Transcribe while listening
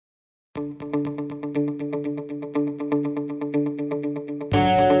Hi,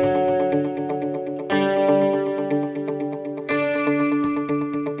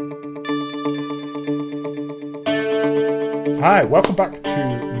 welcome back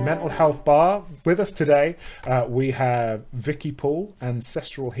to Mental Health Bar. With us today, we have Vicky Paul,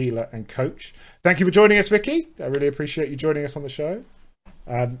 ancestral healer and coach. Thank you for joining us, Vicky. I really appreciate you joining us on the show.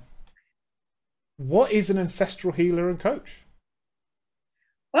 What is an ancestral healer and coach?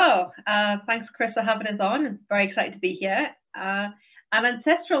 Well, thanks, Chris, for having us on. I'm very excited to be here. An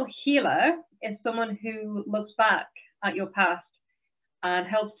ancestral healer is someone who looks back at your past and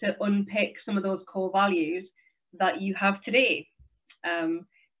helps to unpick some of those core values that you have today. 9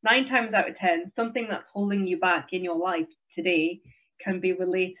 times out of 10, something that's holding you back in your life today can be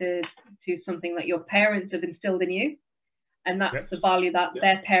related to something that your parents have instilled in you, and that's the value that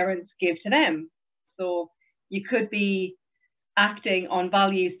their parents give to them. So you could be acting on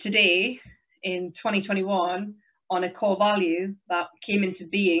values today in 2021 on a core value that came into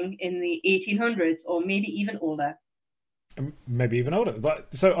being in the 1800s or maybe even older. Maybe even older.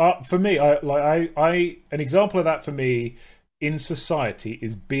 So for me, an example of that for me in society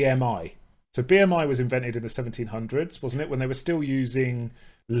is BMI. So BMI was invented in the 1700s, wasn't it? When they were still using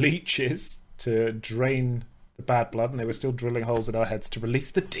leeches to drain the bad blood, and they were still drilling holes in our heads to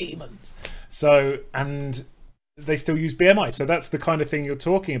release the demons. So, and they still use BMI. So that's the kind of thing you're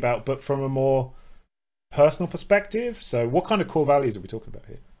talking about, but from a more personal perspective. So what kind of core values are we talking about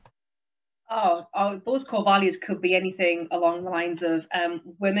here? Those core values could be anything along the lines of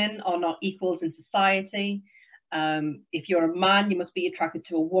women are not equals in society. If you're a man, you must be attracted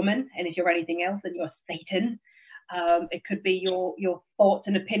to a woman, and if you're anything else, then you're Satan. It could be your thoughts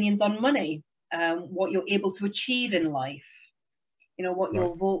and opinions on money, what you're able to achieve in life. You know what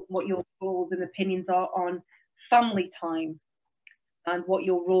your goals and opinions are on family time, and what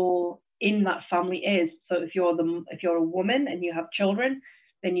your role in that family is. So if you're a woman and you have children,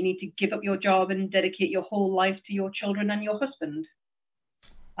 then you need to give up your job and dedicate your whole life to your children and your husband,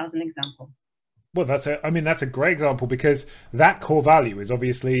 as an example. Well, that's a great example, because that core value is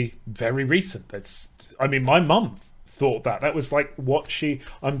obviously very recent. My mum thought that was like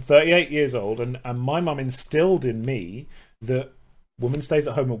I'm 38 years old, and my mum instilled in me that woman stays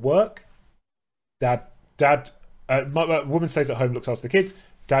at home at work, woman stays at home, looks after the kids,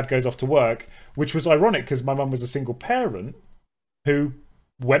 dad goes off to work, which was ironic because my mum was a single parent who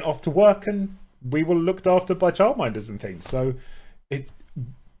went off to work, and we were looked after by childminders and things. So that's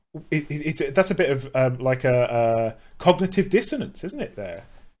a bit of like a cognitive dissonance, isn't it? There.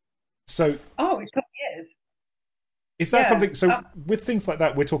 So it totally is. Is that something? So with things like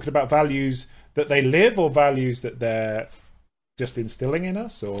that, we're talking about values that they live, or values that they're just instilling in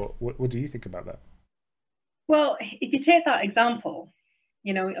us, or what do you think about that? Well, if you take that example,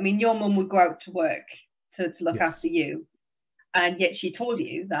 your mum would go out to work to look after you. And yet she told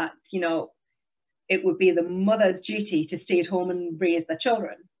you that, it would be the mother's duty to stay at home and raise the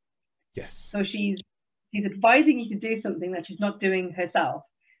children. Yes. So she's advising you to do something that she's not doing herself.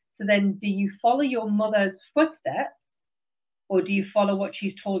 So then do you follow your mother's footsteps, or do you follow what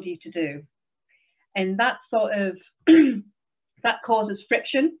she's told you to do? And that sort of, that causes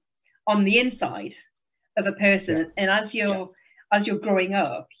friction on the inside of a person. Yeah. And as you're growing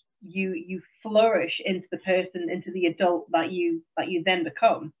up, you flourish into the person, into the adult that you then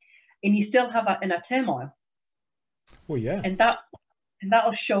become, and you still have that inner turmoil. Well, yeah, and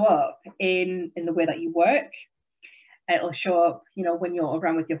that'll show up in the way that you work. It'll show up, when you're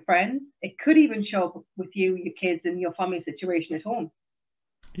around with your friends. It could even show up with you, your kids, and your family situation at home.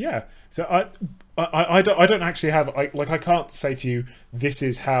 Yeah. So I don't actually have I can't say to you this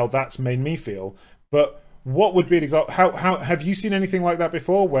is how that's made me feel, but what would be an example? How have you seen anything like that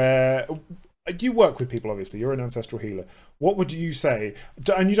before? Where you work with people, obviously, you're an ancestral healer. What would you say?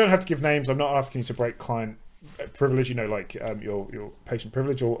 And you don't have to give names. I'm not asking you to break client privilege. Your patient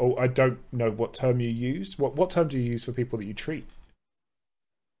privilege, or I don't know what term you use. What term do you use for people that you treat?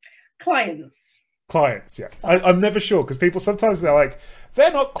 Clients, yeah. I'm never sure, because people sometimes they're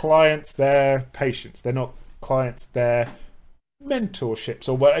not clients, they're patients. They're not clients, they're mentorships,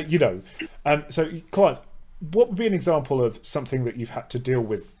 or what So clients. What would be an example of something that you've had to deal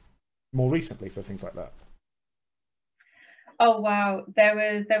with more recently for things like that? Oh wow, there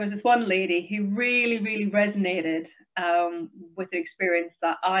was this one lady who really, really resonated with the experience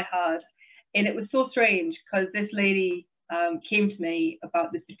that I had, and it was so strange because this lady came to me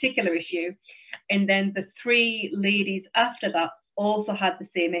about this particular issue, and then the 3 ladies after that also had the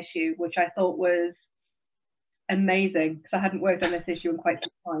same issue, which I thought was amazing because I hadn't worked on this issue in quite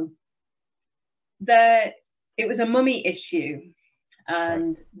some time. It was a mummy issue.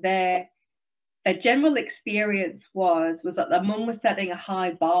 and their general experience was that their mum was setting a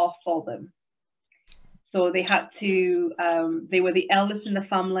high bar for them. So they had to, they were the eldest in the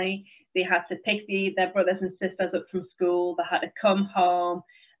family. They had to pick their brothers and sisters up from school. They had to come home.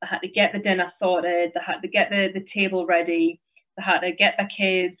 They had to get the dinner sorted. They had to get the table ready. They had to get the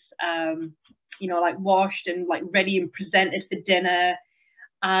kids, you know, like washed and like ready and presented for dinner.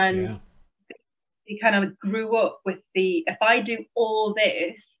 And they kind of grew up with if I do all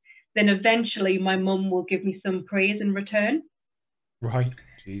this, then eventually my mum will give me some praise in return. Right.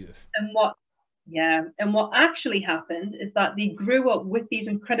 Jesus. And what actually happened is that they grew up with these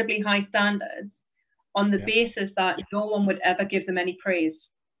incredibly high standards on the basis that no one would ever give them any praise.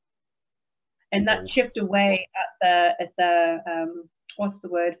 And that chipped away at the what's the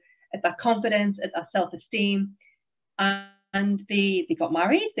word? At their confidence, at their self-esteem. And they got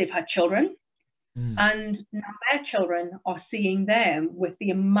married, they've had children. And now their children are seeing them with the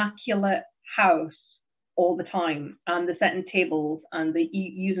immaculate house all the time, and the setting tables, and the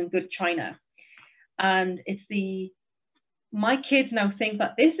using good china. And my kids now think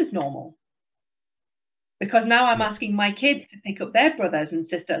that this is normal. Because now I'm asking my kids to pick up their brothers and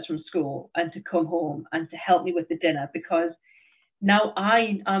sisters from school and to come home and to help me with the dinner, because now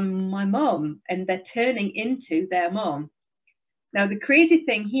I am my mum and they're turning into their mum. Now, the crazy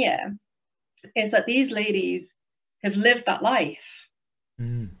thing here is that these ladies have lived that life.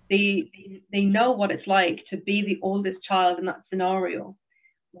 They know what it's like to be the oldest child in that scenario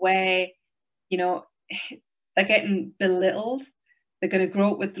where, you know, they're getting belittled. They're going to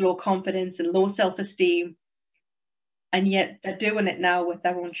grow up with low confidence and low self-esteem. And yet they're doing it now with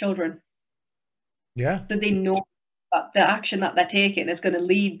their own children. Yeah. So they know that the action that they're taking is going to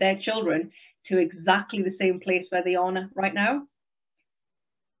lead their children to exactly the same place where they are right now.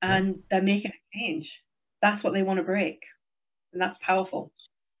 And they're making a change. That's what they want to break. And that's powerful.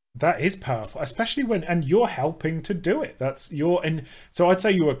 That is powerful, especially and you're helping to do it. And so I'd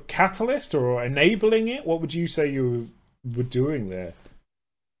say you're a catalyst or enabling it. What would you say you were doing there?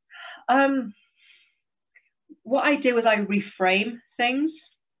 What I do is I reframe things.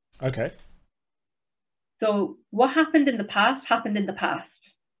 Okay. So what happened in the past happened in the past.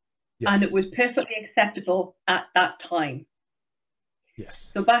 Yes. And it was perfectly acceptable at that time.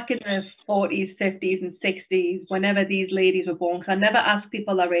 Yes. So back in the 40s, 50s, and 60s, whenever these ladies were born, because I never ask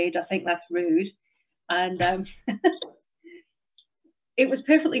people their age, I think that's rude. And it was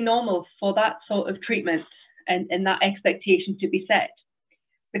perfectly normal for that sort of treatment and that expectation to be set.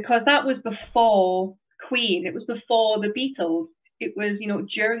 Because that was before Queen, it was before the Beatles. It was, you know,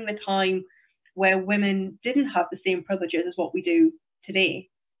 during the time where women didn't have the same privileges as what we do today.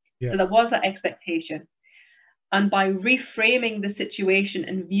 Yes. So there was that expectation. And by reframing the situation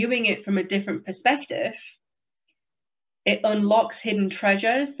and viewing it from a different perspective, it unlocks hidden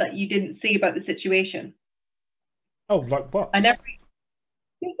treasures that you didn't see about the situation. Oh, like what? And every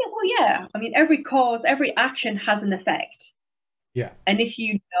cause, every action has an effect. Yeah. And if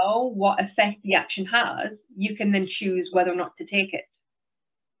you know what effect the action has, you can then choose whether or not to take it.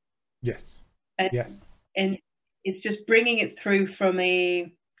 Yes. And it's just bringing it through from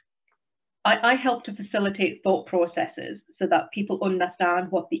I help to facilitate thought processes so that people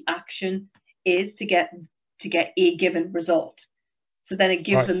understand what the action is to get a given result. So then it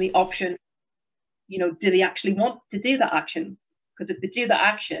gives them the option, you know, do they actually want to do that action? Because if they do that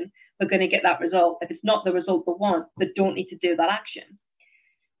action, they're going to get that result. If it's not the result they want, they don't need to do that action.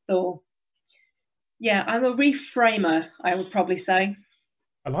 So, yeah, I'm a reframer, I would probably say.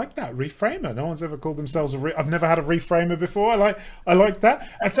 I like that, reframer. No one's ever called themselves I've never had a reframer before. I like that.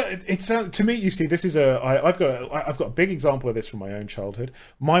 It's to me, you see, this is I've got a big example of this from my own childhood.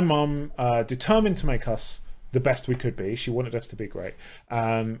 My mum determined to make us the best we could be. She wanted us to be great.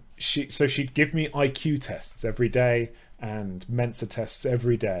 So she'd give me IQ tests every day and Mensa tests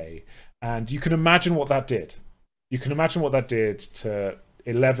every day. And you can imagine what that did. You can imagine what that did to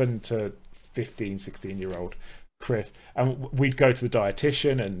 11 to 15, 16-year-old Chris. And we'd go to the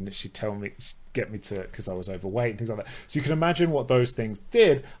dietitian and she'd get me to, because I was overweight and things like that. So you can imagine what those things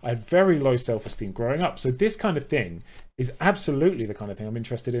did. I had very low self-esteem growing up. So this kind of thing is absolutely the kind of thing I'm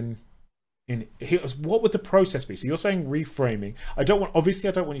interested in. What would the process be? So you're saying reframing. I don't want you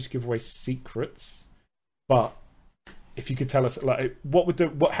to give away secrets, but if you could tell us, like,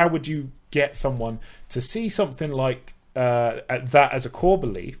 how would you get someone to see something like that as a core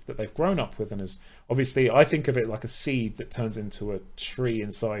belief that they've grown up with, and as obviously I think of it like a seed that turns into a tree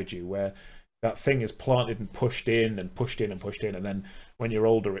inside you, where that thing is planted and pushed in and pushed in and pushed in, and then when you're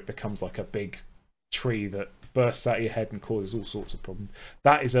older it becomes like a big tree that bursts out of your head and causes all sorts of problems.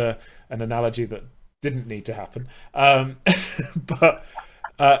 That is an analogy that didn't need to happen. But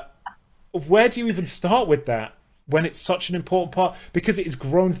where do you even start with that when it's such an important part? Because it has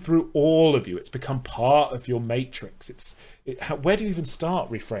grown through all of you. It's become part of your matrix. Where do you even start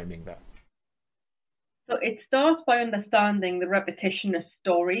reframing that? So it starts by understanding the repetition of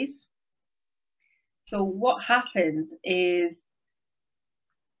stories. So what happens is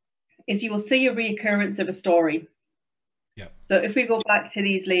you will see a reoccurrence of a story. Yeah. So if we go back to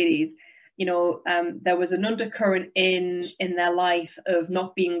these ladies, there was an undercurrent in their life of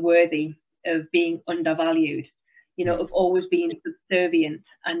not being worthy, of being undervalued, of always being subservient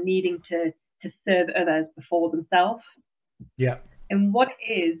and needing to serve others before themselves. Yeah. And what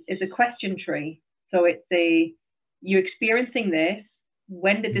it is a question tree. So it's you're experiencing this.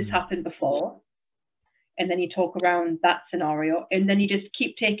 When did this happen before? And then you talk around that scenario, and then you just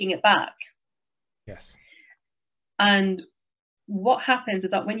keep taking it back. Yes. And what happens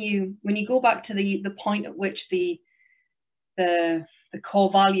is that when you go back to the point at which the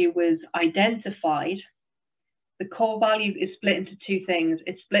core value was identified, the core value is split into two things.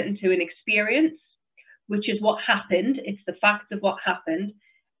 It's split into an experience, which is what happened. It's the fact of what happened.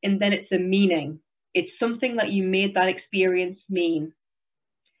 And then it's a meaning. It's something that you made that experience mean.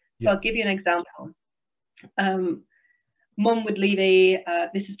 So I'll give you an example. Mum would leave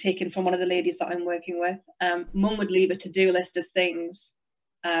this is taken from one of the ladies that I'm working with. Mum would leave a to-do list of things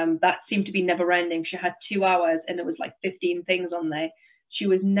that seemed to be never ending. She had 2 hours and there was like 15 things on there. She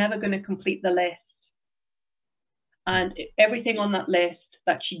was never going to complete the list. And everything on that list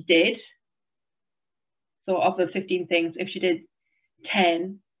that she did, so of the 15 things, if she did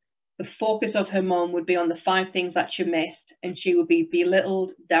 10, the focus of her mum would be on the 5 things that she missed, and she would be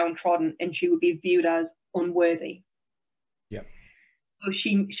belittled, downtrodden, and she would be viewed as unworthy. Yeah. So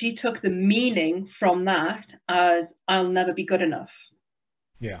she took the meaning from that as I'll never be good enough.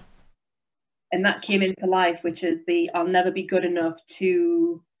 Yeah. And that came into life, which is I'll never be good enough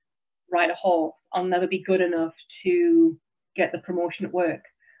to ride a horse. I'll never be good enough to get the promotion at work.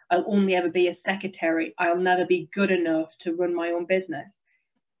 I'll only ever be a secretary. I'll never be good enough to run my own business.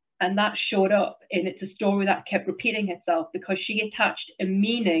 And that showed up, and it's a story that kept repeating itself because she attached a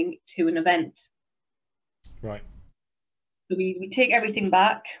meaning to an event. Right. So we take everything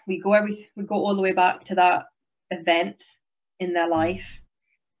back. We go all the way back to that event in their life,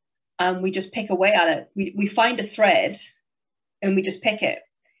 and we just pick away at it. We find a thread, and we just pick it,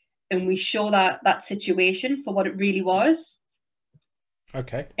 and we show that situation for what it really was.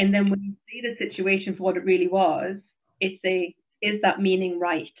 Okay. And then when you see the situation for what it really was, is that meaning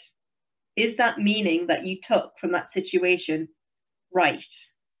right? Is that meaning that you took from that situation right?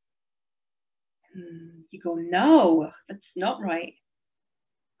 You go, no, that's not right.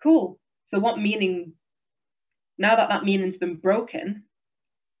 Cool. So what meaning, now that meaning's been broken,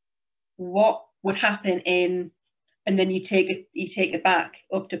 what would happen and then you take it back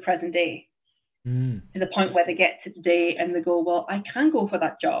up to present day, to the point where they get to today and they go, well, I can go for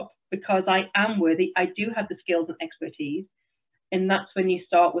that job because I am worthy. I do have the skills and expertise. And that's when you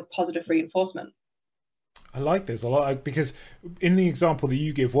start with positive reinforcement. I like this a lot because in the example that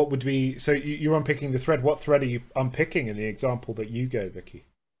you give, what would be, so you're unpicking the thread. What thread are you unpicking in the example that you go, Vicky?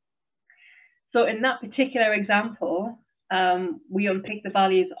 So in that particular example, we unpick the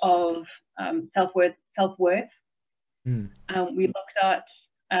values of self-worth. We looked at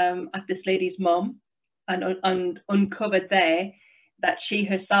this lady's mum and uncovered there that she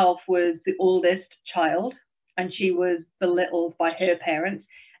herself was the oldest child and she was belittled by her parents.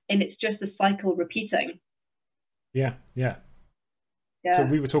 And it's just a cycle repeating. Yeah. So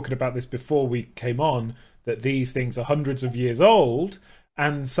we were talking about this before we came on, that these things are hundreds of years old,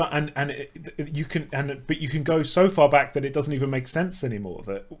 but you can go so far back that it doesn't even make sense anymore.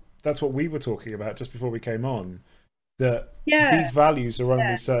 That's what we were talking about just before we came on. That these values are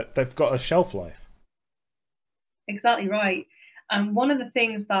only they've got a shelf life. Exactly right. And one of the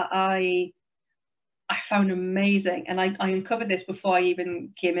things that I found amazing, and I uncovered this before I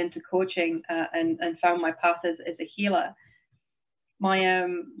even came into coaching and found my path as a healer.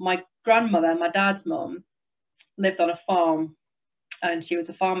 My grandmother, my dad's mum, lived on a farm, and she was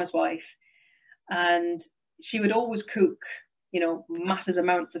a farmer's wife, and she would always cook, massive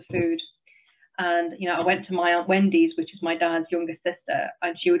amounts of food. And I went to my Aunt Wendy's, which is my dad's younger sister,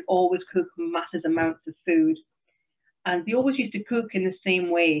 and she would always cook massive amounts of food, and they always used to cook in the same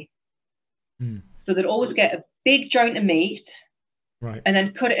way. So they'd always get a big joint of meat, right, and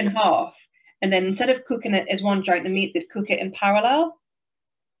then cut it in half. And then instead of cooking it as one joint of meat, they'd cook it in parallel.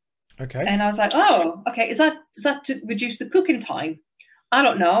 Okay. And I was like, oh, okay, is that to reduce the cooking time? I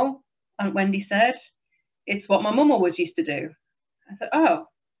don't know, Aunt Wendy said. It's what my mum always used to do. I said, oh,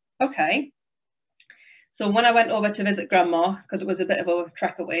 okay. So when I went over to visit Grandma, because it was a bit of a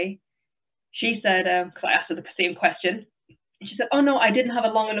trek away, she said, because I asked her the same question, and she said, "Oh no, I didn't have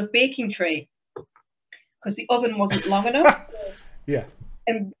a long enough baking tray because the oven wasn't long enough." Yeah.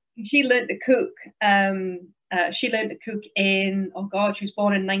 And she learned to cook. She learned to cook in, oh God, she was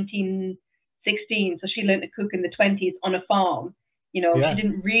born in 1916, so she learned to cook in the 20s on a farm. You know, Yeah. she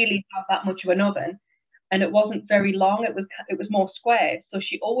didn't really have that much of an oven, and it wasn't very long. It was more square. So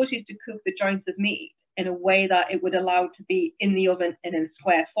she always used to cook the joints of meat in a way that it would allow to be in the oven in a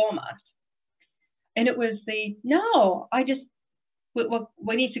square format. And it was we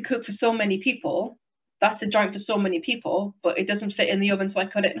need to cook for so many people. That's a joint for so many people, but it doesn't fit in the oven, so I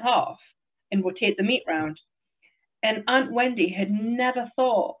cut it in half and rotate the meat round. And Aunt Wendy had never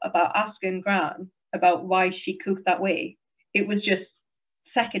thought about asking Gran about why she cooked that way. It was just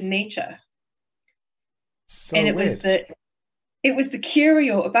second nature. So and weird. It was the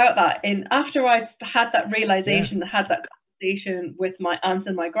curio about that. And after I had that realization, had that conversation with my aunt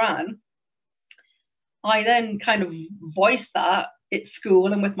and my gran, I then kind of voiced that at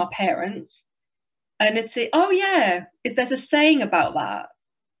school and with my parents. And it'd say, "Oh yeah, if there's a saying about that."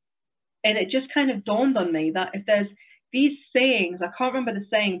 And it just kind of dawned on me that if there's these sayings, I can't remember the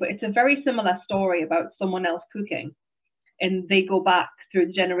saying, but it's a very similar story about someone else cooking. And they go back through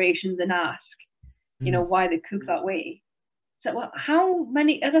the generations and ask, you know, why they cook that way. So well, how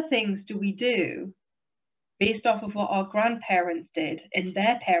many other things do we do based off of what our grandparents did and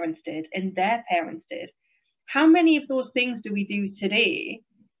their parents did and their parents did? How many of those things do we do today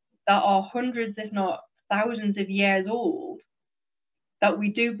that are hundreds, if not thousands of years old, that we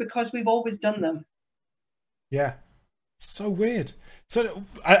do because we've always done them? Yeah. So weird. So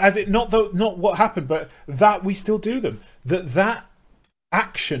as it not what happened, but that we still do them. That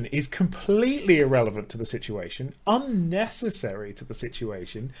action is completely irrelevant to the situation, unnecessary to the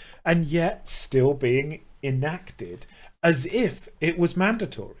situation, and yet still being enacted as if it was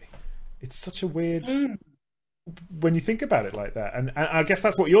mandatory. It's such a weird when you think about it like that. And I guess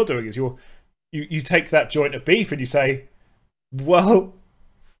that's what you're doing is you take that joint of beef and you say, well,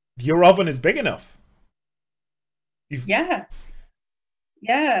 your oven is big enough. Yeah,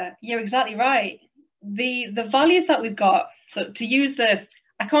 you're exactly right. The values that we've got, so to use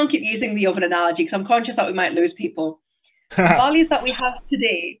I can't keep using the oven analogy because I'm conscious that we might lose people. The values that we have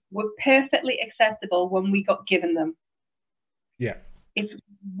today were perfectly acceptable when we got given them. Yeah. It's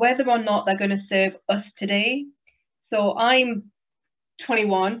whether or not they're going to serve us today. So I'm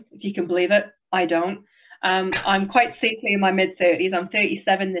 21, if you can believe it. I don't. I'm quite safely in my mid-30s. I'm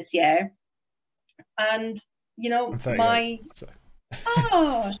 37 this year. And, you know,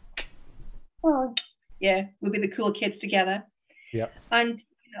 yeah, we'll be the cool kids together. Yeah. And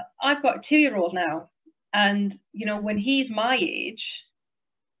you know, I've got a 2-year-old now. And, you know, when he's my age,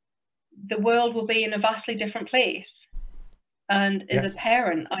 the world will be in a vastly different place. And as a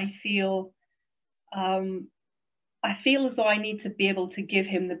parent, I feel as though I need to be able to give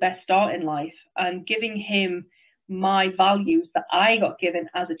him the best start in life, and giving him my values that I got given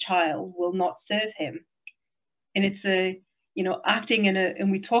as a child will not serve him. And it's acting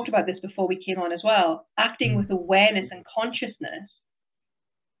and we talked about this before we came on as well, acting with awareness and consciousness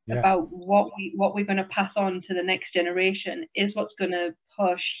about what we're going to pass on to the next generation is what's going to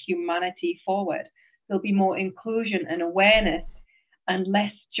push humanity forward. There'll be more inclusion and awareness and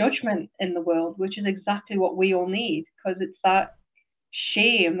less judgment in the world, which is exactly what we all need, because it's that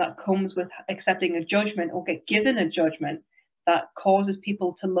shame that comes with accepting a judgment or get given a judgment that causes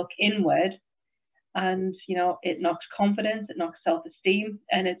people to look inward. And, you know, it knocks confidence, it knocks self-esteem,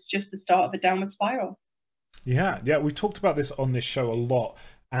 and it's just the start of a downward spiral. Yeah, we've talked about this on this show a lot.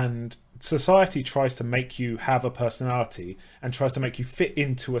 And society tries to make you have a personality and tries to make you fit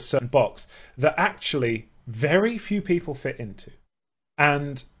into a certain box that actually very few people fit into.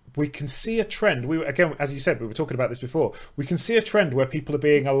 And we can see a trend. Again, as you said, we were talking about this before. We can see a trend where people are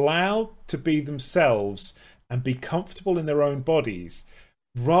being allowed to be themselves and be comfortable in their own bodies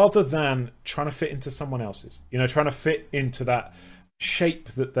rather than trying to fit into someone else's. You know, trying to fit into that shape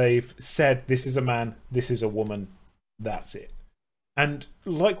that they've said, this is a man, this is a woman, that's it. And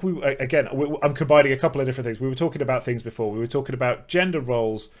like I'm combining a couple of different things. We were talking about things before. We were talking about gender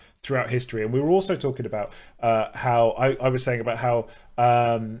roles throughout history, and we were also talking about how I was saying about how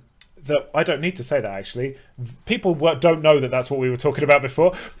that I don't need to say that actually. People don't know that that's what we were talking about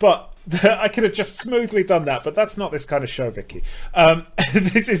before, but I could have just smoothly done that. But that's not this kind of show, Vicky.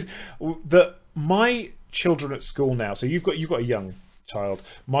 This is my children at school now. So you've got a young child.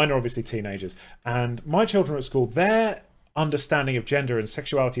 Mine are obviously teenagers, and my children at school, their understanding of gender and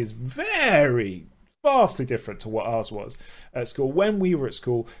sexuality is vastly different to what ours was at school. When we were at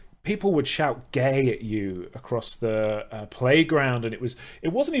school, people would shout "gay" at you across the playground, and it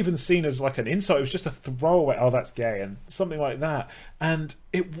wasn't even seen as like an insult. It was just a throwaway. Oh, that's gay, and something like that. And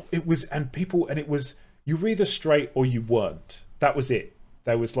it was, and people, and it was, you were either straight or you weren't. That was it.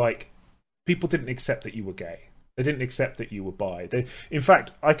 There was like, people didn't accept that you were gay. They didn't accept that you were bi. In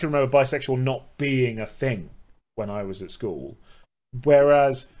fact, I can remember bisexual not being a thing when I was at school,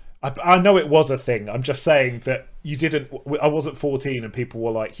 whereas I know it was a thing. I'm just saying that you didn't. I wasn't 14, and people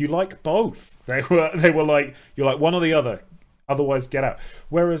were like, "You like both." They were like, "You're like one or the other. Otherwise, get out."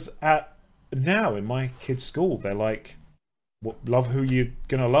 Whereas now in my kids' school, they're like, "Love who you're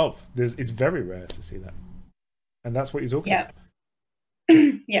gonna love." It's very rare to see that, and that's what you're talking about.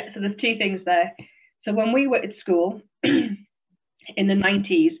 Yeah. So there's two things there. So when we were at school in the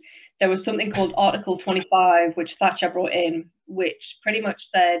 90s, there was something called Article 25, which Thatcher brought in, which pretty much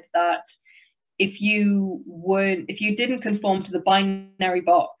said that if you didn't conform to the binary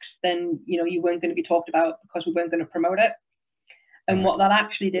box, then you weren't going to be talked about because we weren't going to promote it. And what that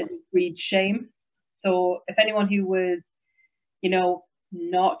actually did was breed shame. So if anyone who was,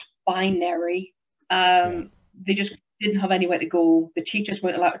 not binary, they just didn't have anywhere to go. The teachers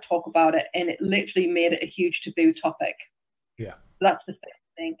weren't allowed to talk about it, and it literally made it a huge taboo topic. Yeah, that's the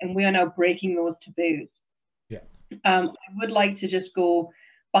thing, and we are now breaking those taboos. Yeah, I would like to just go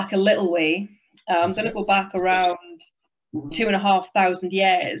back a little way. I'm going to go back around 2,500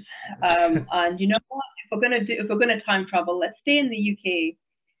 years, and you know what? If we're going to time travel, let's stay in the UK.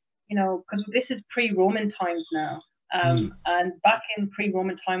 Because this is pre-Roman times now, and back in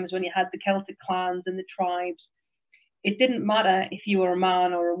pre-Roman times when you had the Celtic clans and the tribes. It didn't matter if you were a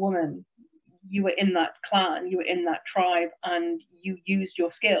man or a woman. You were in that clan, you were in that tribe, and you used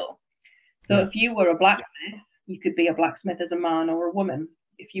your skill. So if you were a blacksmith, you could be a blacksmith as a man or a woman.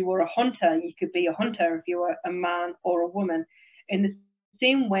 If you were a hunter, you could be a hunter if you were a man or a woman. And the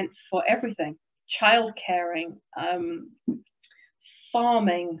same went for everything. Child caring,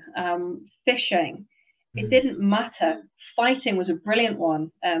 farming, fishing. It didn't matter. Fighting was a brilliant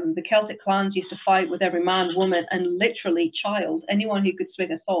one. The Celtic clans used to fight with every man, woman, and literally child. Anyone who could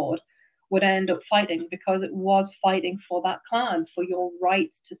swing a sword would end up fighting because it was fighting for that clan, for your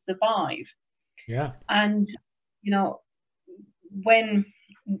right to survive. Yeah. And, when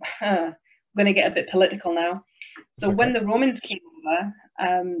I'm going to get a bit political now. So when the Romans came over,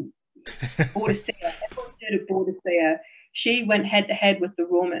 Boadicea, everyone heard of Boadicea. She went head to head with the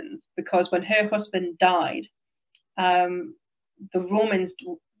Romans because when her husband died, the Romans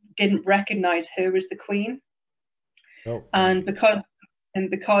didn't recognize her as the queen. And because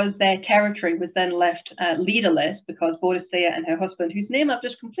their territory was then left leaderless, because Boadicea and her husband, whose name I've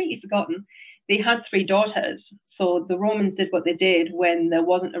just completely forgotten, they had 3 daughters. So the Romans did what they did when there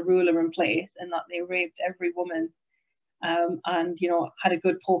wasn't a ruler in place, and that they raped every woman and had a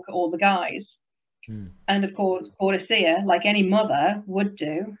good poke at all the guys. And of course, Boadicea, like any mother would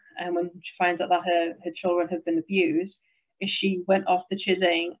do, and when she finds out that her children have been abused, is she went off the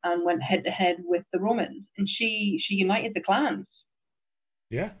chising and went head to head with the Romans, and she united the clans.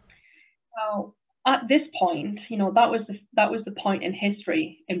 Yeah. So at this point, that was the point in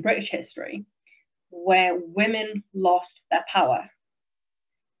history, in British history, where women lost their power.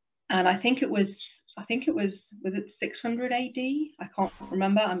 And I think it was it 600 AD? I can't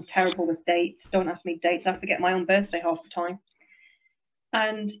remember. I'm terrible with dates. Don't ask me dates. I forget my own birthday half the time.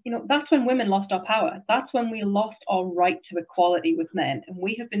 And, that's when women lost our power. That's when we lost our right to equality with men. And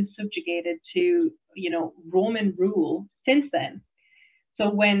we have been subjugated to, Roman rule since then. So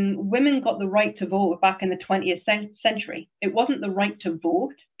when women got the right to vote back in the 20th century, it wasn't the right to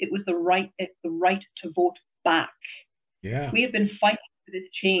vote. It was the right to vote back. Yeah. We have been fighting for this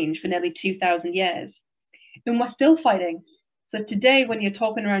change for nearly 2,000 years. And we're still fighting. So today, when you're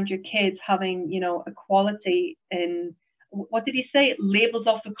talking around your kids having, equality in, what did he say? Labels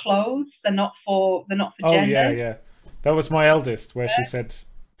off the clothes. They're not for gender. Oh, yeah. That was my eldest, where she said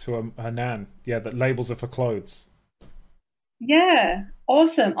to her nan, that labels are for clothes. Yeah,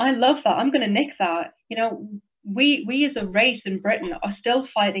 awesome. I love that. I'm going to nick that. We as a race in Britain are still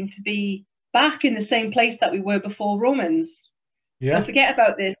fighting to be back in the same place that we were before Romans. Yeah. So forget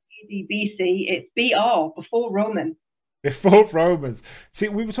about this AD, BC. It's BR, before Roman. Before Romans. See,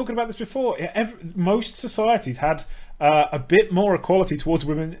 we were talking about this before. Most societies had a bit more equality towards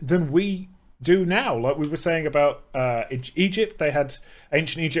women than we do now. Like we were saying about Egypt,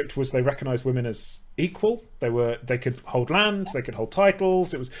 ancient Egypt they recognized women as equal. They could hold land, they could hold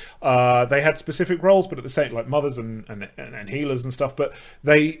titles. It was they had specific roles, but at the same, like mothers and healers and stuff. But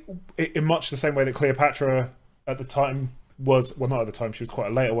in much the same way that Cleopatra at the time was, well, not at the time, she was quite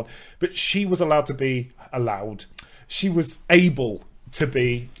a later one, but she was allowed. She was able to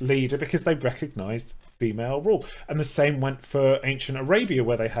be leader because they recognized female rule. And the same went for ancient Arabia,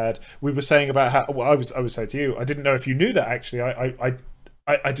 where they had, we were saying about how, well, I was saying to you, I didn't know if you knew that, actually.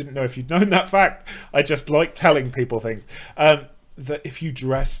 I didn't know if you'd known that fact. I just like telling people things. That if you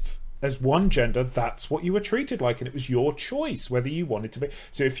dressed as one gender, that's what you were treated like, and it was your choice whether you wanted to be.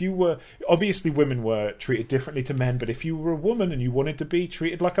 So if you were, obviously women were treated differently to men, but if you were a woman and you wanted to be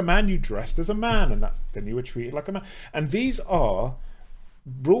treated like a man, you dressed as a man, and then you were treated like a man. And these are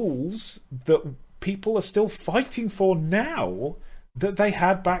rules that people are still fighting for now, that they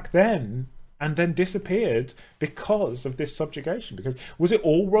had back then and then disappeared because of this subjugation. Because was it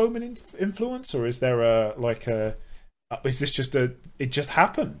all Roman influence, or is there is this just it just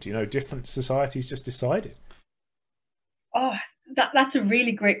happened, different societies just decided? Oh, that's a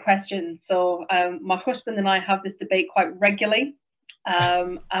really great question. So my husband and I have this debate quite regularly.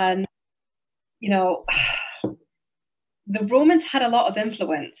 And, the Romans had a lot of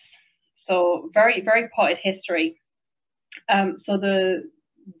influence. So very, very potted history. So the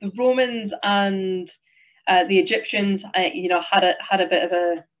Romans and the Egyptians, had a bit of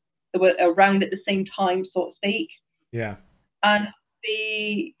they were around at the same time, so to speak. Yeah. And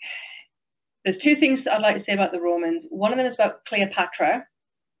there's two things that I'd like to say about the Romans. One of them is about Cleopatra.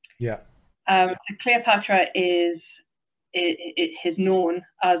 Yeah. Cleopatra is known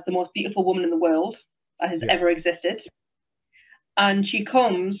as the most beautiful woman in the world that has ever existed. And she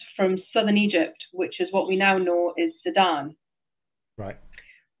comes from southern Egypt, which is what we now know is Sudan. Right.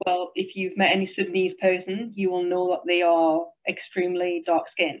 Well, if you've met any Sudanese person, you will know that they are extremely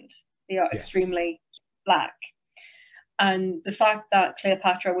dark-skinned. They are extremely black. And the fact that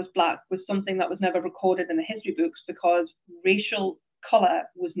Cleopatra was black was something that was never recorded in the history books, because racial colour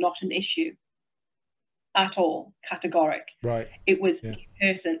was not an issue at all, categoric. Right. It was a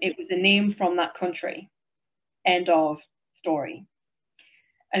person. It was a name from that country. End of story.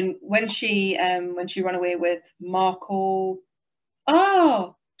 And when she ran away with Marco,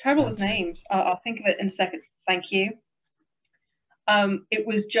 terrible with names. I'll think of it in a second. Thank you. It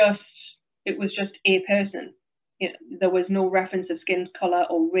was just a person. There was no reference of skin color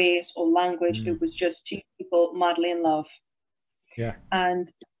or race or language. It was just two people madly in love. Yeah. And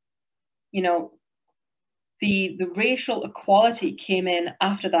the racial equality came in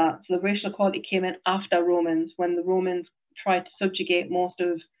after that. So the racial equality came in after Romans, when the Romans tried to subjugate most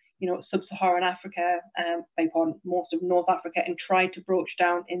of sub-Saharan Africa, most of North Africa, and tried to broach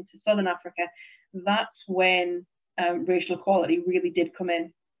down into Southern Africa. That's when racial equality really did come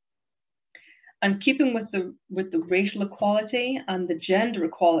in. And keeping with the racial equality and the gender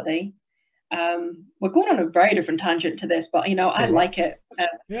equality, we're going on a very different tangent to this, but I like it.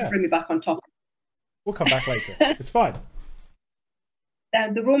 Bring me back on topic. We'll come back later. It's fine.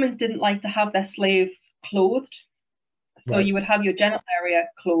 The Romans didn't like to have their slave clothed. So you would have your genital area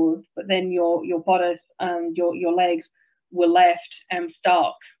clothed, but then your bodice and your legs were left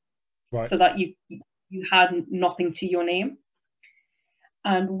stark, so that you had nothing to your name.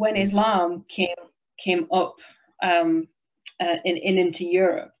 And when Islam came up into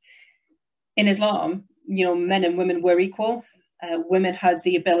Europe, in Islam, men and women were equal. Women had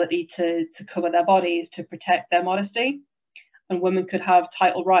the ability to cover their bodies, to protect their modesty, and women could have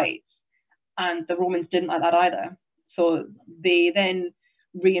title rights. And the Romans didn't like that either. So they then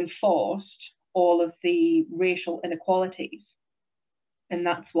reinforced all of the racial inequalities. And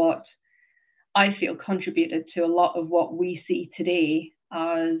that's what I feel contributed to a lot of what we see today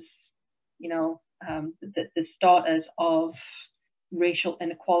as, the starters of racial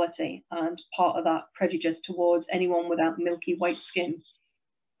inequality, and part of that prejudice towards anyone without milky white skin.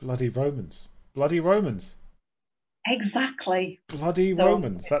 Bloody Romans. Bloody Romans. Exactly. Bloody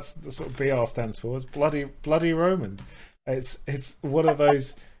Romans. That's what BR stands for. It's bloody Romans. It's one of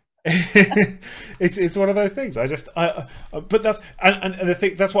those. it's one of those things. But that's and the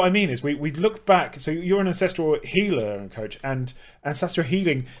thing, that's what I mean is we look back. So you're an ancestral healer, coach, and ancestral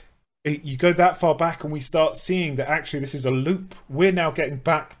healing. You go that far back, and we start seeing that actually this is a loop. We're now getting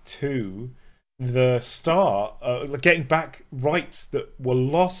back to the start, getting back rights that were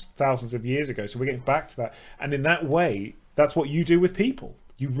lost thousands of years ago. So we're getting back to that, and in that way, that's what you do with people.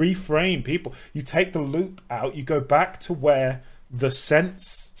 You reframe people. You take the loop out. You go back to where the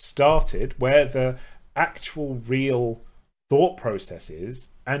sense started, where the actual real thought process is,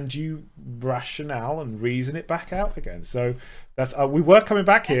 and you rationale and reason it back out again. So that's we were coming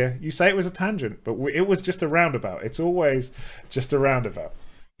back here. You say it was a tangent, but it was just a roundabout. It's always just a roundabout.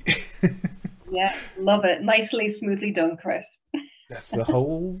 Yeah, love it. Nicely, smoothly done, Chris. That's the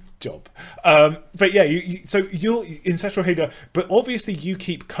whole job. But yeah, so you're ancestral healer, but obviously you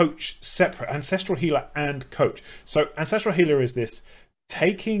keep coach separate, ancestral healer and coach. So ancestral healer is this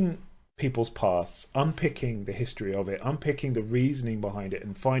taking people's paths, unpicking the history of it, unpicking the reasoning behind it,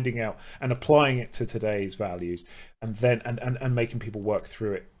 and finding out and applying it to today's values, and then and making people work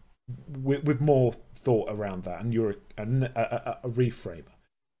through it with more thought around that. And you're a reframer.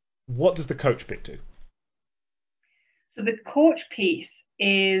 What does the coach bit do? So the coach piece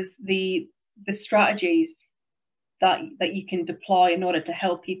is the strategies that you can deploy in order to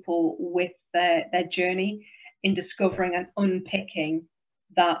help people with their journey in discovering and unpicking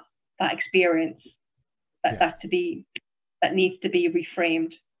that experience that needs to be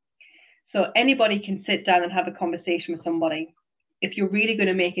reframed. So anybody can sit down and have a conversation with somebody. If you're really going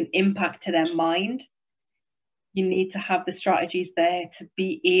to make an impact to their mind, you need to have the strategies there to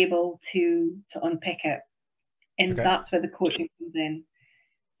be able to unpick it. And that's where the coaching comes in.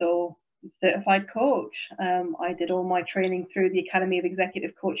 So certified coach, I did all my training through the Academy of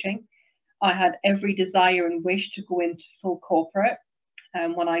Executive Coaching. I had every desire and wish to go into full corporate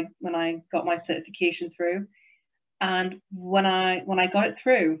when I got my certification through. And when I got it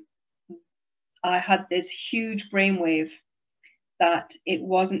through, I had this huge brainwave that it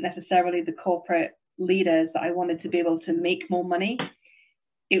wasn't necessarily the corporate leaders that I wanted to be able to make more money.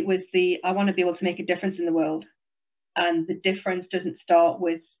 It was I want to be able to make a difference in the world. And the difference doesn't start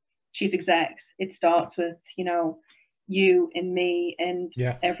with chief execs. It starts with, you and me and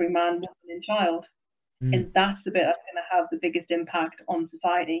every man, woman, and child. And that's the bit that's going to have the biggest impact on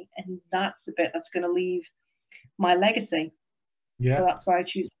society. And that's the bit that's going to leave my legacy. Yeah. So that's why I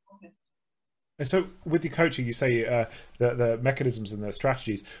choose to focus. And so with your coaching, you say the mechanisms and the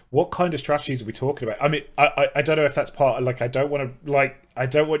strategies. What kind of strategies are we talking about? I mean, I don't know if that's part of, I don't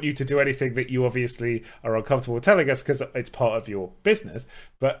want you to do anything that you obviously are uncomfortable with telling us because it's part of your business.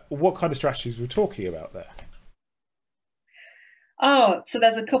 But what kind of strategies are we talking about there? Oh, so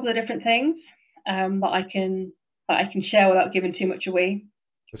there's a couple of different things that I can share without giving too much away.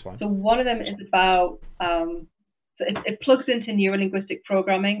 That's fine. So one of them is about it plugs into neuro-linguistic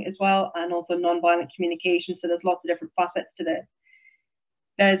programming as well, and also nonviolent communication. So there's lots of different facets to this.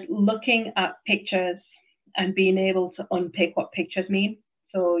 There's looking at pictures and being able to unpick what pictures mean.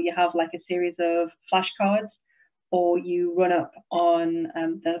 So you have like a series of flashcards, or you run up on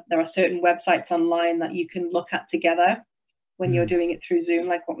there are certain websites online that you can look at together when you're doing it through Zoom,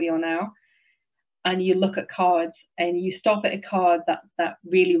 like what we are now. And you look at cards and you stop at a card that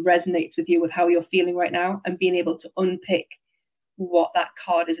really resonates with you, with how you're feeling right now, and being able to unpick what that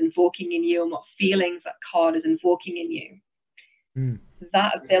card is invoking in you and what feelings that card is invoking in you.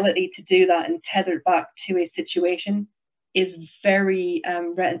 That ability to do that and tether it back to a situation is very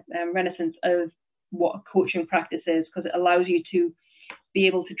reminiscent of what a coaching practice is, because it allows you to be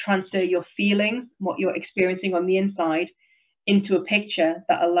able to transfer your feelings, what you're experiencing on the inside, into a picture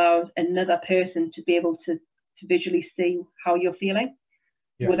that allows another person to be able to visually see how you're feeling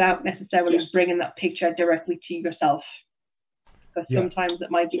without necessarily bringing that picture directly to yourself. Because sometimes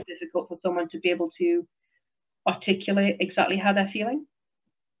it might be difficult for someone to be able to articulate exactly how they're feeling.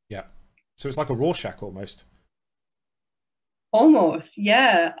 Yeah. So it's like a Rorschach almost. Almost,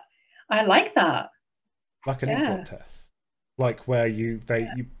 yeah. I like that. Like an ink test. Like where you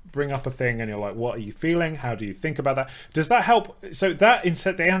bring up a thing and you're like, what are you feeling? How do you think about that? Does that help? So that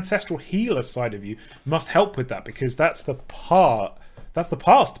the ancestral healer side of you must help with that, because that's the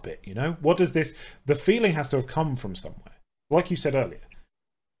past bit, What does the feeling has to have come from somewhere. Like you said earlier.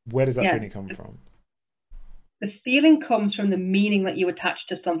 Where does that feeling come from? The feeling comes from the meaning that you attach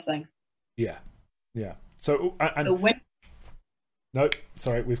to something. Yeah. Yeah. So no,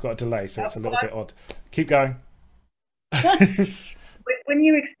 sorry, we've got a delay, so it's a little bit odd. Keep going. When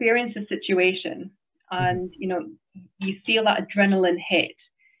you experience a situation and you feel that adrenaline hit,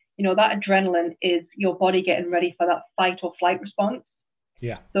 that adrenaline is your body getting ready for that fight or flight response.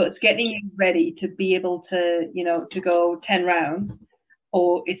 Yeah. So it's getting you ready to be able to to go 10 rounds,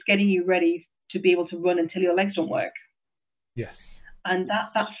 or it's getting you ready to be able to run until your legs don't work. Yes. And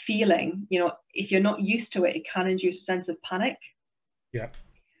that feeling, if you're not used to it, it can induce a sense of panic. Yeah.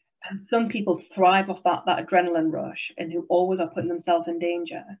 And some people thrive off that adrenaline rush, and who always are putting themselves in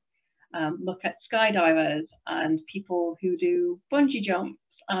danger. Look at skydivers and people who do bungee jumps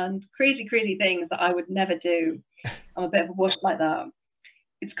and crazy, crazy things that I would never do. I'm a bit of a wuss like that.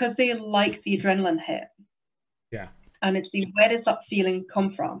 It's because they like the adrenaline hit. Yeah. And it's where does that feeling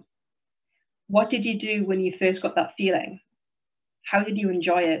come from? What did you do when you first got that feeling? How did you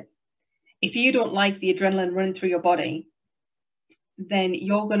enjoy it? If you don't like the adrenaline running through your body, then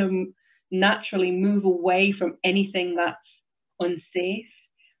you're going to naturally move away from anything that's unsafe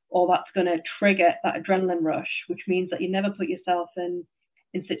or that's going to trigger that adrenaline rush, which means that you never put yourself in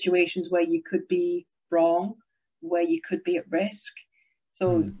situations where you could be wrong, where you could be at risk.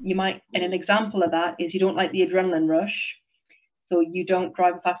 So you might, and an example of that is you don't like the adrenaline rush, so you don't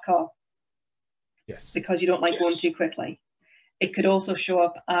drive a fast car. Yes. Because you don't like going too quickly. It could also show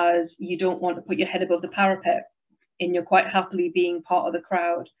up as you don't want to put your head above the parapet, and you're quite happily being part of the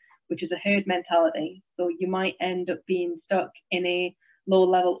crowd, which is a herd mentality. So you might end up being stuck in a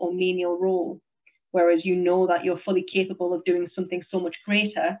low-level or menial role, whereas you know that you're fully capable of doing something so much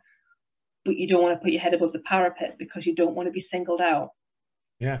greater, but you don't want to put your head above the parapet because you don't want to be singled out.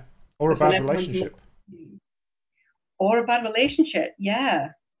 Yeah. Or a bad relationship. Or a bad relationship, yeah.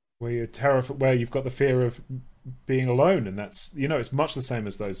 Where you're terrified, where you've got the fear of being alone, and that's, you know, it's much the same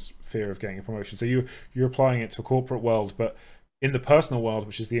as those fear of getting a promotion. So you're applying it to a corporate world, but in the personal world,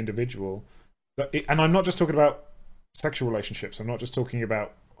 which is the individual. And I'm not just talking about sexual relationships. I'm not just talking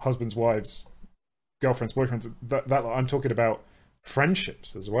about husbands, wives, girlfriends, boyfriends. That I'm talking about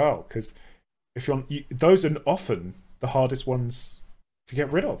friendships as well, because if those are often the hardest ones to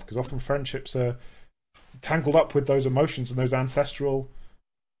get rid of, because often friendships are tangled up with those emotions and those ancestral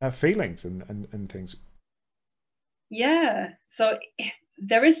feelings and things. Yeah. So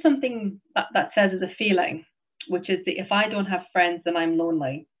there is something that says as a feeling, which is that if I don't have friends, then I'm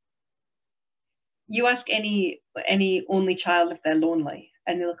lonely. You ask any only child if they're lonely,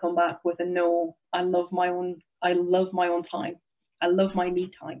 and they'll come back with a no. I love my own time. I love my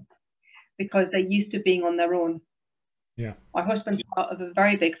me time, because they're used to being on their own. Yeah. My husband's part of a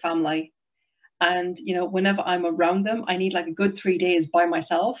very big family, and whenever I'm around them, I need like a good 3 days by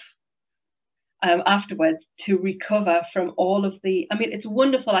myself afterwards to recover from all of the. I mean, it's a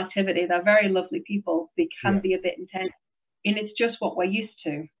wonderful activity. They're very lovely people. They can be a bit intense, and it's just what we're used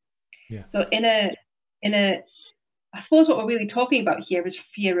to. Yeah. So in a, I suppose what we're really talking about here is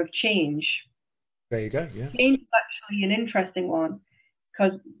fear of change. There you go. Yeah. Change is actually an interesting one,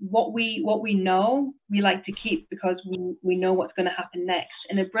 because what we know, we like to keep because we know what's going to happen next.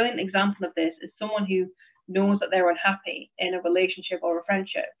 And a brilliant example of this is someone who knows that they're unhappy in a relationship or a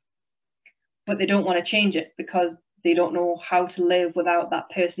friendship, but they don't want to change it because they don't know how to live without that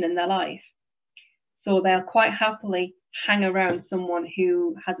person in their life. So they'll quite happily hang around someone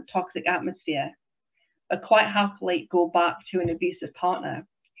who has a toxic atmosphere, but quite happily go back to an abusive partner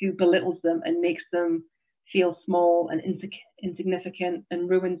who belittles them and makes them feel small and insignificant and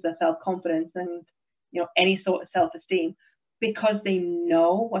ruins their self-confidence and any sort of self-esteem, because they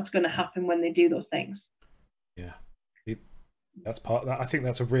know what's going to happen when they do those things. Yeah, that's part of that. I think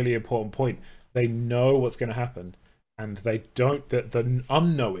that's a really important point. They know what's going to happen, and they don't. The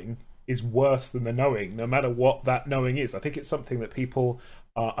unknowing is worse than the knowing, no matter what that knowing is. I think it's something that people.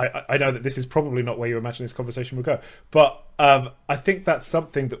 I know that this is probably not where you imagine this conversation would go, but I think that's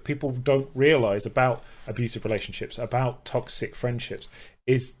something that people don't realize about abusive relationships, about toxic friendships,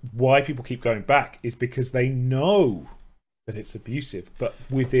 is why people keep going back, is because they know that it's abusive, but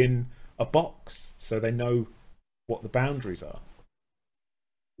within a box, so they know what the boundaries are.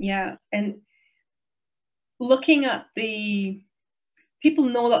 Yeah, and looking at people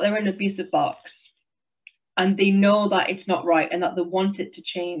know that they're in an abusive box, and they know that it's not right and that they want it to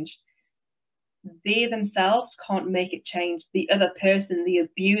change. They themselves can't make it change. The other person, the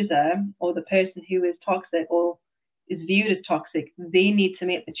abuser, or the person who is toxic or is viewed as toxic, they need to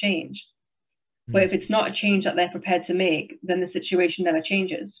make the change. But if it's not a change that they're prepared to make, then the situation never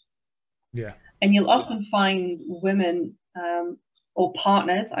changes. Yeah. And you'll often find women, or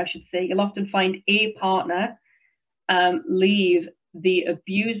partners, I should say, you'll often find a partner leave the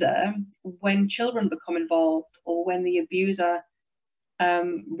abuser when children become involved, or when the abuser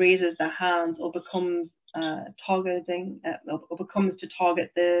raises their hands or becomes targeting or becomes to target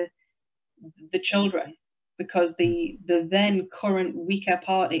the children, because the then current weaker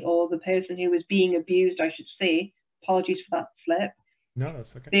party, or the person who is being abused, I should say, apologies for that slip. No,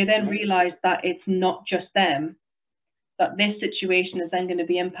 that's okay. They then realize that it's not just them, that this situation is then going to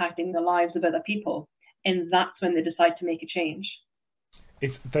be impacting the lives of other people, and that's when they decide to make a change.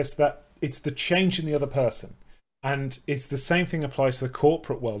 It's the change in the other person, and it's the same thing applies to the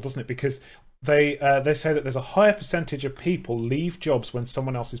corporate world, doesn't it? Because they say that there's a higher percentage of people leave jobs when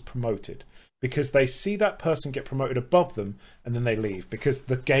someone else is promoted, because they see that person get promoted above them and then they leave because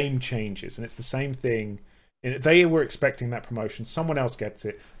the game changes. And it's the same thing. They were expecting that promotion, someone else gets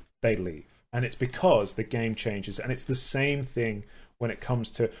it, they leave, and it's because the game changes. And it's the same thing when it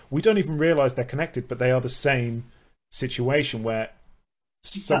comes to, we don't even realize they're connected, but they are the same situation where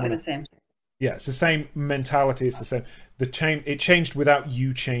someone, the same. Yeah, it's the same mentality. It's the same. It changed without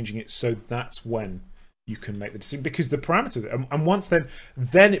you changing it. So that's when you can make the decision, because the parameters, and once then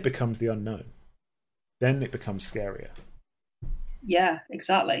it becomes the unknown. Then it becomes scarier. Yeah,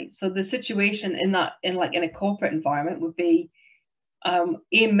 exactly. So the situation in a corporate environment would be,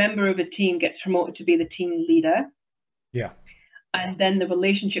 a member of a team gets promoted to be the team leader. Yeah. And then the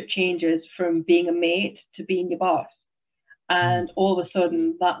relationship changes from being a mate to being your boss. And all of a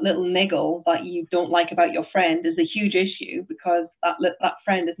sudden, that little niggle that you don't like about your friend is a huge issue, because that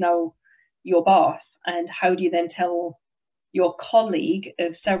friend is now your boss. And how do you then tell your colleague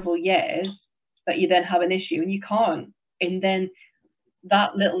of several years that you then have an issue? And you can't. And then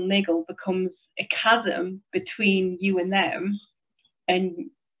that little niggle becomes a chasm between you and them, and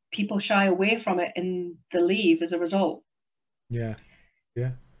people shy away from it and they leave as a result. Yeah.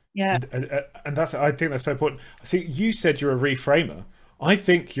 Yeah. Yeah. And that's, I think that's so important. See, you said you're a reframer. I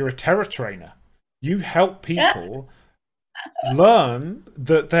think you're a terror trainer. You help people learn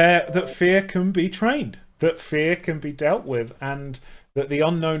that fear can be trained, that fear can be dealt with, and that the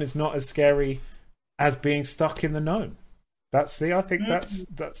unknown is not as scary as being stuck in the known. I think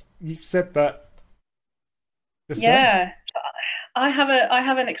that's you said that. Yeah, I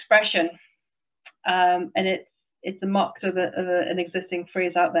have an expression, and it's a mock of an existing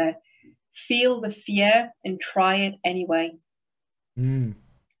phrase out there. Feel the fear and try it anyway.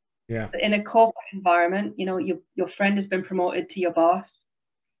 Yeah. In a corporate environment, your friend has been promoted to your boss,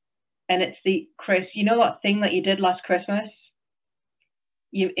 and it's Chris, that thing that you did last Christmas?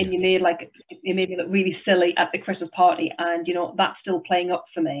 You made me look really silly at the Christmas party, and that's still playing up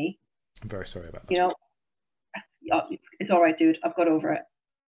for me. I'm very sorry about that. It's all right, dude. I've got over it.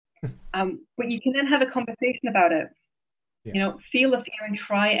 But you can then have a conversation about it. Yeah. Feel the fear and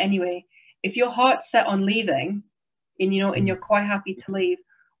try it anyway. If your heart's set on leaving, and you're quite happy to leave,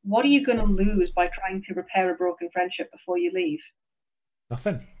 what are you going to lose by trying to repair a broken friendship before you leave?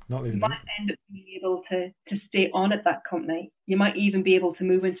 Nothing. Not leaving. You might end up being able to stay on at that company. You might even be able to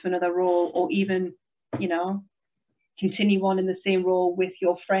move into another role, or even, continue on in the same role with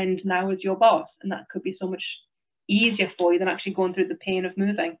your friend now as your boss. And that could be so much easier for you than actually going through the pain of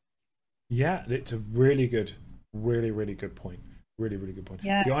moving. Yeah, it's a really good, really, really good point. Really, really good point.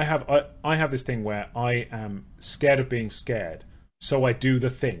 Yeah. See, I have this thing where I am scared of being scared, so I do the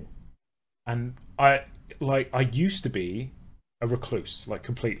thing. And I used to be a recluse,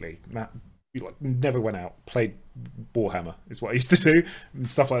 completely. Never went out, played Warhammer is what I used to do, and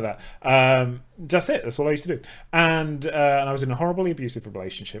stuff like that. That's it. That's what I used to do. And I was in a horribly abusive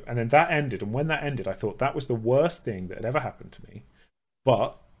relationship, and then that ended. And when that ended, I thought that was the worst thing that had ever happened to me.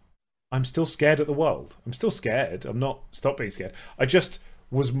 But I'm still scared at the world. I'm still scared. I'm not stopped being scared. I just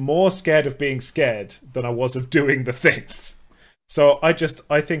was more scared of being scared than I was of doing the things. So I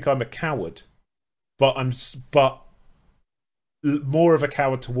think I'm a coward, but more of a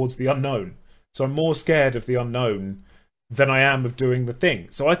coward towards the unknown. So I'm more scared of the unknown than I am of doing the thing.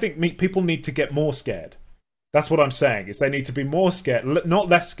 So I think people need to get more scared. That's what I'm saying, is they need to be more scared, not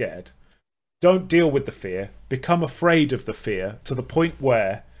less scared. Don't deal with the fear. Become afraid of the fear to the point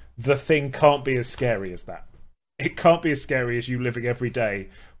where the thing can't be as scary as that. It can't be as scary as you living every day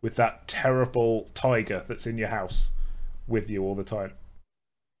with that terrible tiger that's in your house with you all the time.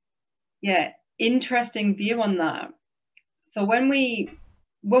 Yeah, interesting view on that. So when we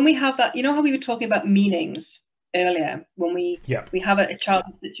have that, how we were talking about meanings earlier, when we have a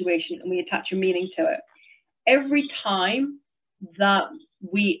childhood situation and we attach a meaning to it, every time that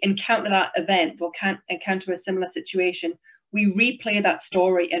we encounter that event or can't encounter a similar situation, we replay that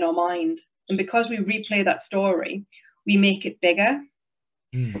story in our mind. And because we replay that story, we make it bigger.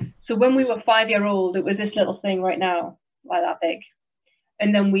 So when we were 5-year-old, it was this little thing right now, like that big.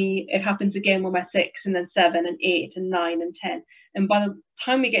 And then it happens again when we're 6, and then 7 and 8 and 9 and 10. And by the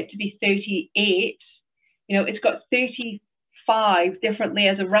time we get to be 38, it's got 35 different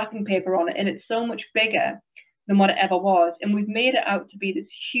layers of wrapping paper on it. And it's so much bigger than what it ever was. And we've made it out to be this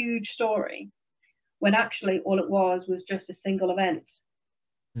huge story, when actually all it was just a single event.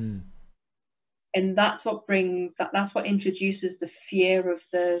 And that's what introduces the fear of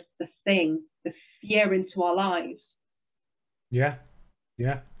the thing, the fear into our lives. Yeah.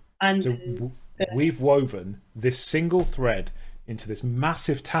 And so we've woven this single thread into this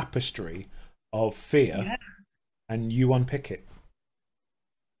massive tapestry of fear, and you unpick it.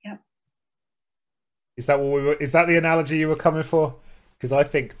 Yeah. Is that is that the analogy you were coming for? Because I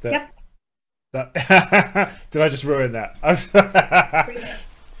think that. Yep. Did I just ruin that?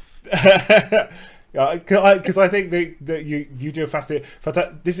 Because I think that you do a fascinating.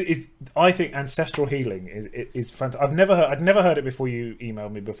 This is, I think, ancestral healing is fantastic. I'd never heard it before you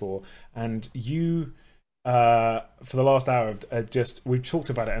emailed me before, and you for the last hour we've talked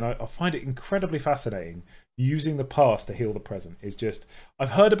about it, and I find it incredibly fascinating. Using the past to heal the present is just.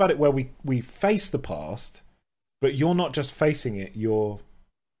 I've heard about it where we face the past, but you're not just facing it; you're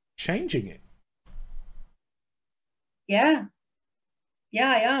changing it. Yeah. Yeah,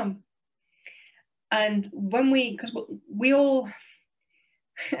 I am. And because we all,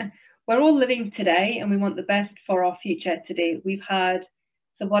 we're all living today and we want the best for our future today.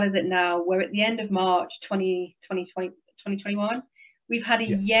 So what is it now? We're at the end of March 2021. We've had a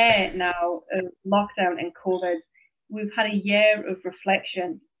year now of lockdown and COVID. We've had a year of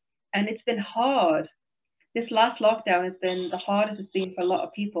reflection, and it's been hard. This last lockdown has been the hardest it's been for a lot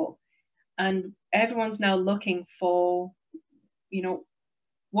of people. And everyone's now looking for,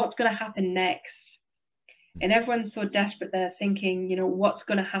 what's going to happen next? And everyone's so desperate, they're thinking, what's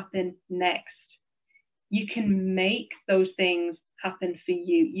going to happen next? You can make those things happen for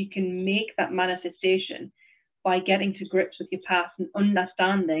you. You can make that manifestation by getting to grips with your past and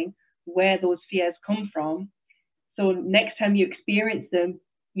understanding where those fears come from. So next time you experience them,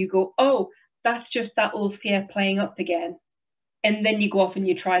 you go, oh, that's just that old fear playing up again. And then you go off and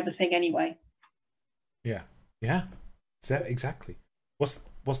you try the thing anyway. Yeah. Exactly. What's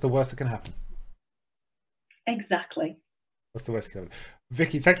the worst that can happen? Exactly. What's the worst that can happen?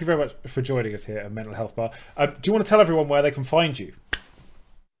 Vicky, thank you very much for joining us here at Mental Health Bar. Do you want to tell everyone where they can find you?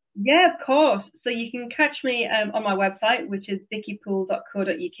 Yeah, of course. So you can catch me on my website, which is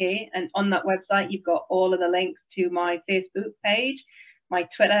vickypoole.co.uk. And on that website, you've got all of the links to my Facebook page, my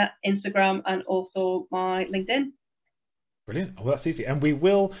Twitter, Instagram, and also my LinkedIn. Brilliant. Well, that's easy. And we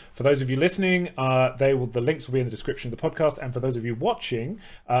will, for those of you listening, the links will be in the description of the podcast. And for those of you watching,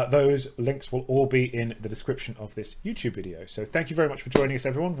 those links will all be in the description of this YouTube video. So thank you very much for joining us,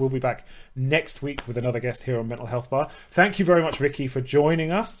 everyone. We'll be back next week with another guest here on Mental Health Bar. Thank you very much, Vicky, for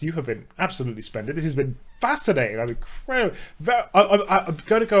joining us. You have been absolutely splendid. This has been fascinating. I'm incredible. I'm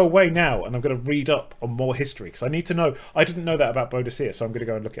going to go away now and I'm going to read up on more history because I need to know. I didn't know that about Boadicea, so I'm going to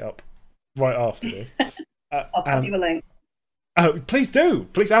go and look it up right after this. I'll put you a link. Please do.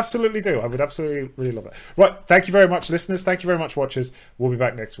 Please absolutely do. I would absolutely really love it. Right. Thank you very much, listeners. Thank you very much, watchers. We'll be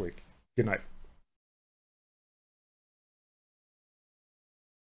back next week. Good night.